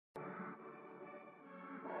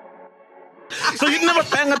So you never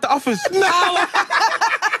bang at the office? No.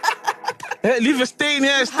 Leave a stain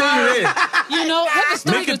here, stain there. You know, have a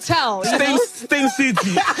story to tell. Stain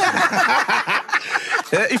city.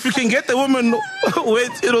 If you can get the woman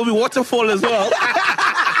wet, it'll be waterfall as well.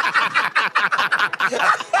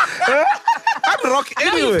 I'd rock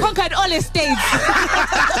anyway. Now you've conquered all estates.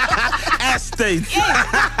 Estates. Yeah,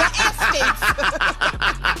 the estates.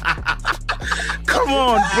 Come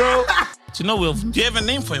on, bro. Do you know, Will, do you have a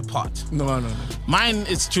name for your part? No. Mine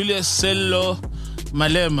is Julius Cello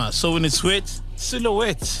Malema. So when it's wet,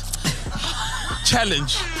 silhouette.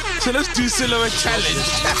 Challenge. So let's do silhouette challenge.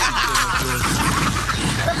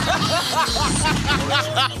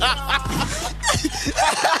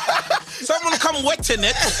 Someone come wet in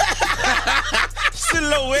it.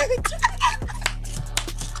 Silhouette.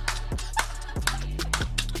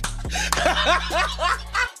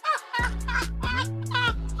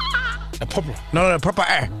 A proper. No, proper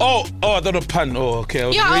air. Oh, I thought a pun. Oh, okay. I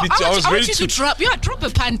was ready to. I want you to drop. Yeah, drop a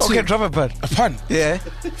pun too. Okay, drop a pun. A pun? Yeah.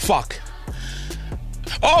 Fuck.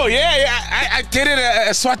 Oh, yeah. I did it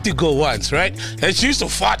at Swatigo once, right? And she used to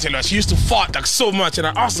fart, She used to fart like so much. And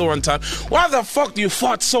I asked her one time, why the fuck do you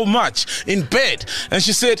fart so much in bed? And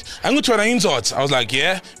she said, I'm going to try to insult. I was like,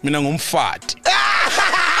 yeah, I'm going to fart.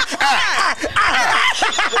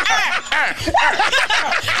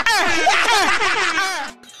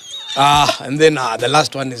 And then the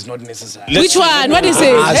last one is not necessary. Which one? What is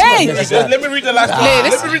it? Hey! Let me read the last one.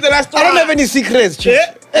 Let me read the last one. I don't have any secrets.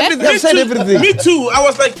 Yeah? I've said everything. Me too. I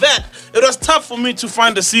was like that. It was tough for me to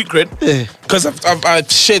find a secret because I've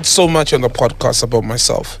shared so much on the podcast about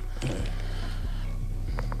myself.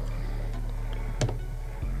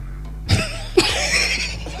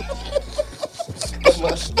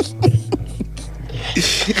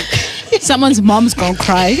 Someone's mom's gonna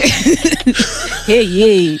cry.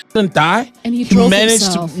 Hey. Didn't die. And he drove managed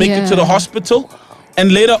himself. to make it to the hospital.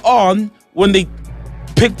 And later on, when they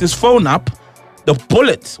picked his phone up, the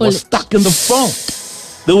bullet was stuck in the phone.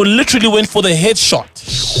 They literally went for the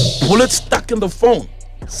headshot. Bullet stuck in the phone.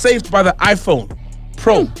 Saved by the iPhone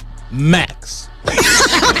Pro Max.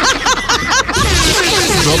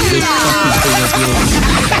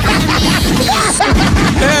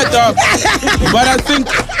 Yeah, dog. But I think,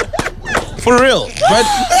 for real. But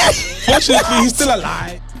fortunately, he's still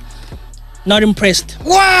alive. Not impressed.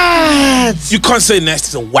 What? You can't say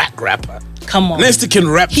Nasty's a whack rapper. Come on. Nasty can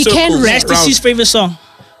rap. He can rap. That's his favorite song.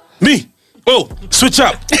 Me? Oh, switch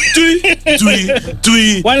up.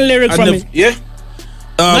 Dwee. One lyric from it. Yeah?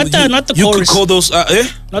 Not the you chorus. You could call those,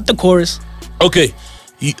 Not the chorus. Okay.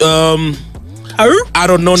 I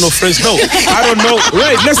don't know no friends. No, I don't know.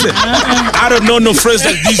 Wait, listen. I don't know no friends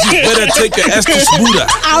like these. You better take your ass to Smuda.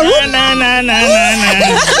 Nah.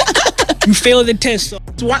 You failed the test.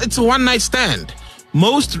 It's a one-night stand.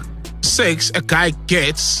 Most sex a guy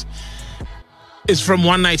gets is from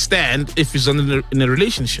one-night stand if he's in a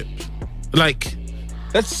relationship. Like,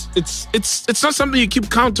 it's not something you keep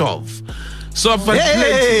count of. So if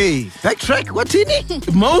backtrack. What's in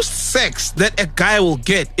it? Most sex that a guy will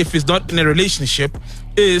get if he's not in a relationship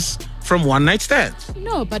is from one-night stands.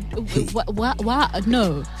 No, but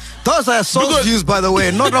no. Those are Saul's views, by the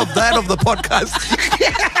way, not of that of the podcast.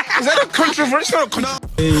 Is that a controversial?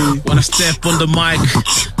 When I step on the mic,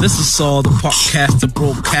 this is Saul, the podcaster,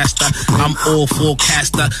 broadcaster. I'm all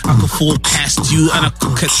forecaster. I can forecast you and I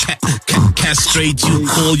could castrate you,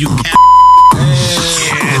 call you cat.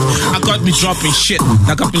 Yeah, I got me dropping shit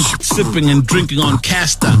like I've been sipping and drinking on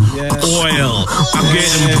castor oil. I'm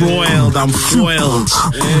getting broiled, I'm foiled.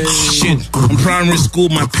 Shit, in primary school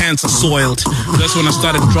my pants are soiled. That's when I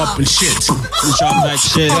started dropping shit. Drop that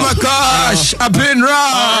shit. Oh my gosh, I've been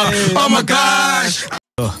wrong. Oh my gosh.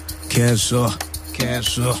 Queso.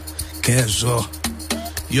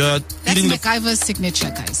 You're That's eating MacGyver's signature,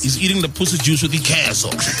 guys. He's eating the pussy juice with the queso.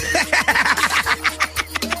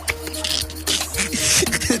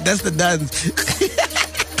 That's the dance.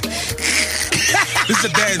 This is the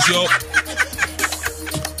dance, yo.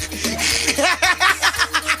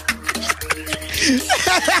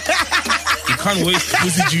 You can't waste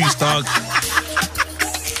pussy juice, dog.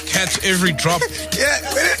 Catch every drop.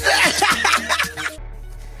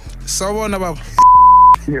 Someone about.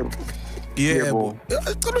 Yebo.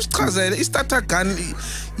 Usichazele i-starter gun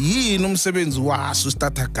yini umsebenzi waso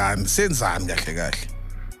i-starter gun senzani kahle kahle?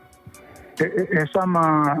 Some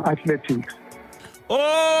athletics.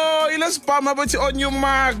 Oh, let's spam about on your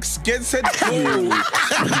marks. Get set, go.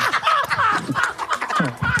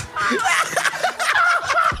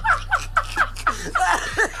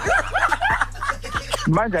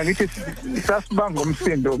 Manje ngithi sasibanga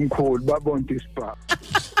umsindo omkhulu babonke isipha.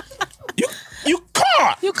 You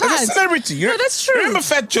can't. You can't. As a celebrity, you know? that's true. Remember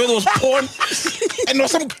Fat Joe, there was porn? And there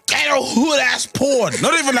was some ghetto hood-ass porn.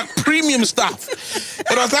 Not even like premium stuff.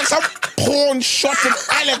 It was like some porn shot of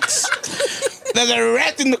Alex. There's a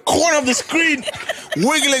rat in the corner of the screen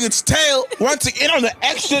wiggling its tail, wanting in on the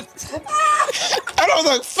action. And I was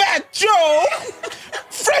like, Fat Joe,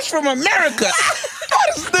 fresh from America.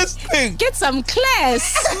 What is this thing? Get some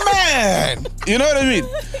class. Man, you know what I mean?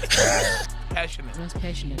 Passionate. That's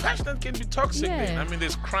passionate. Passionate can be toxic, Yeah. man. I mean,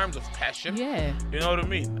 there's crimes of passion. Yeah. You know what I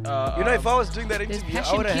mean? You know, if I was doing that There's interview, I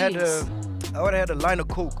passion would have kids. had a line of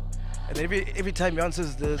coke, and every time he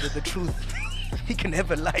answers the truth, he can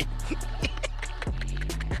have a line.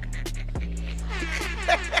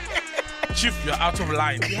 Chief, you're out of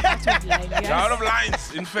line. You're out of line, yes. You're out of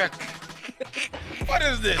lines, in fact. What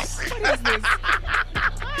is this? What is this?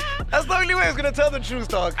 That's the only way he's gonna tell the truth,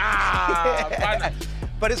 dog. Man.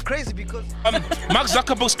 But it's crazy because Mark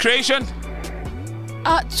Zuckerberg's creation.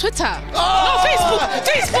 Twitter. No,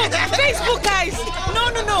 Facebook, guys.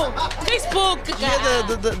 No. Facebook,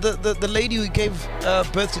 guys. the lady who gave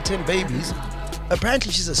birth to 10 babies,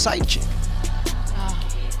 apparently she's a side chick.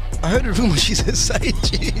 I heard a rumor she's a side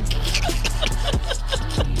chick.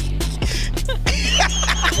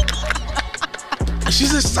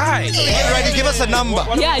 She's a side. Right, you give us a number.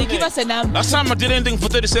 Yeah, you give us a number. Last time I did anything for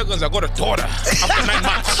 30 seconds, I got a daughter after 9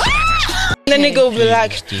 months. The nigga will be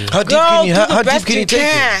like, How deep girl, can you, do how the deep best can you you take it?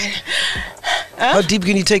 can. How deep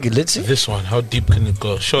can you take it? Let's see. This one, how deep can it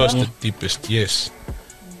go? Show us the deepest. Yes.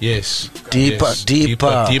 Deeper, Yes.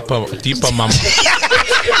 deeper. Deeper, mama.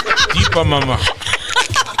 Deeper, mama.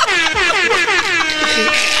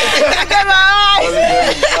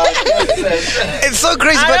 It's so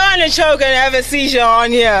crazy, I don't want to choke and have a seizure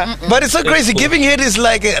on here. but it's so crazy. Giving head is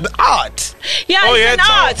like an art. Yeah, Oh it's yeah, an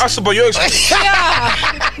art. ask about your experience.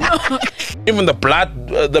 Yeah. Even the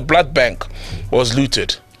blood bank was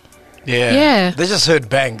looted. Yeah. They just heard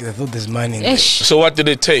bang. They thought there's money in there. Ish. So what did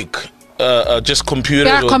they take? Just computers?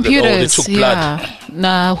 There are or computers. they took blood? Yeah.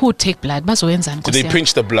 Nah, who take blood? Did they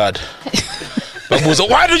pinch the blood?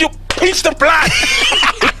 Why did you pinch the blood?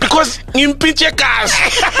 Because you pinch your cars.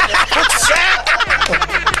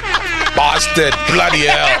 Bastard. Bloody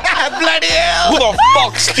hell. Bloody hell. Who the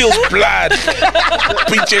fuck steals blood?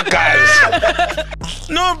 Pinch your cars.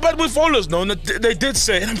 No, but with followers, no, they did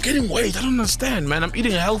say, and I'm getting weight. I don't understand, man. I'm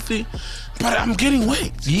eating healthy, but I'm getting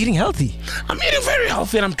weight. You're eating healthy. I'm eating very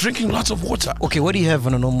healthy and I'm drinking lots of water. Okay, what do you have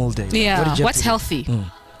on a normal day? What did Yeah. you have What's to- healthy?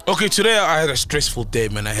 Okay, today I had a stressful day,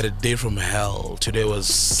 man. I had a day from hell. Today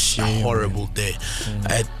was a horrible day.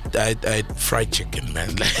 I had fried chicken, man.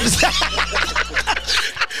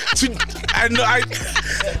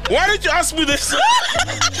 Why did you ask me this?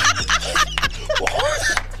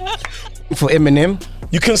 For Eminem?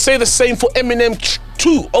 You can say the same for Eminem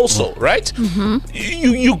too, also, right? Mm-hmm.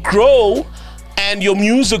 You grow and your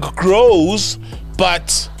music grows,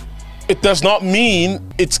 but it does not mean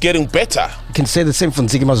it's getting better. You can say the same for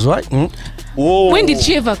Nzigi Mazwai. Whoa. When did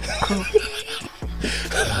she ever grow?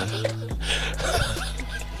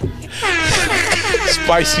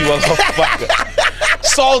 Spicy motherfucker.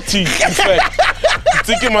 Salty, in fact.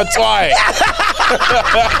 Thinking my twine.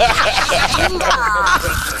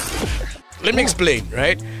 Let me explain,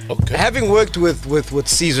 right? Okay. Having worked with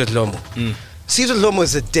Caesar Lomo, Caesar Lomo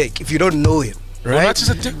is a dick if you don't know him, right? Well, that's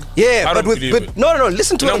just a dick. Yeah, I but don't believe with it. no,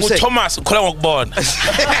 listen to what I'm saying. Thomas, born.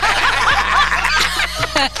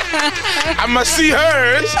 I must see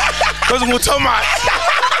hers because with Thomas.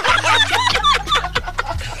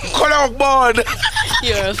 Born.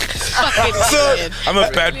 You're a fucking So, idiot. I'm a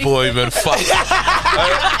bad boy, man. Fuck.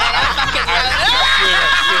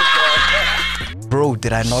 Bro,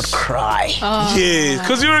 did I not cry? Yeah,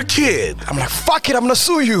 because you're a kid. I'm like, fuck it, I'm gonna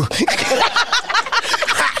sue you.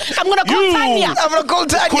 I'm gonna call Tanya. I'm gonna call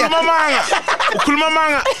Tanya.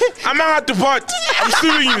 Kulmamanga. Amanga to pot. I'm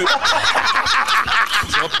suing you.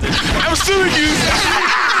 I'm suing you.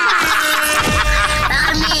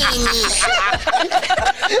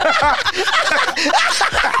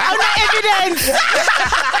 I'm no evidence.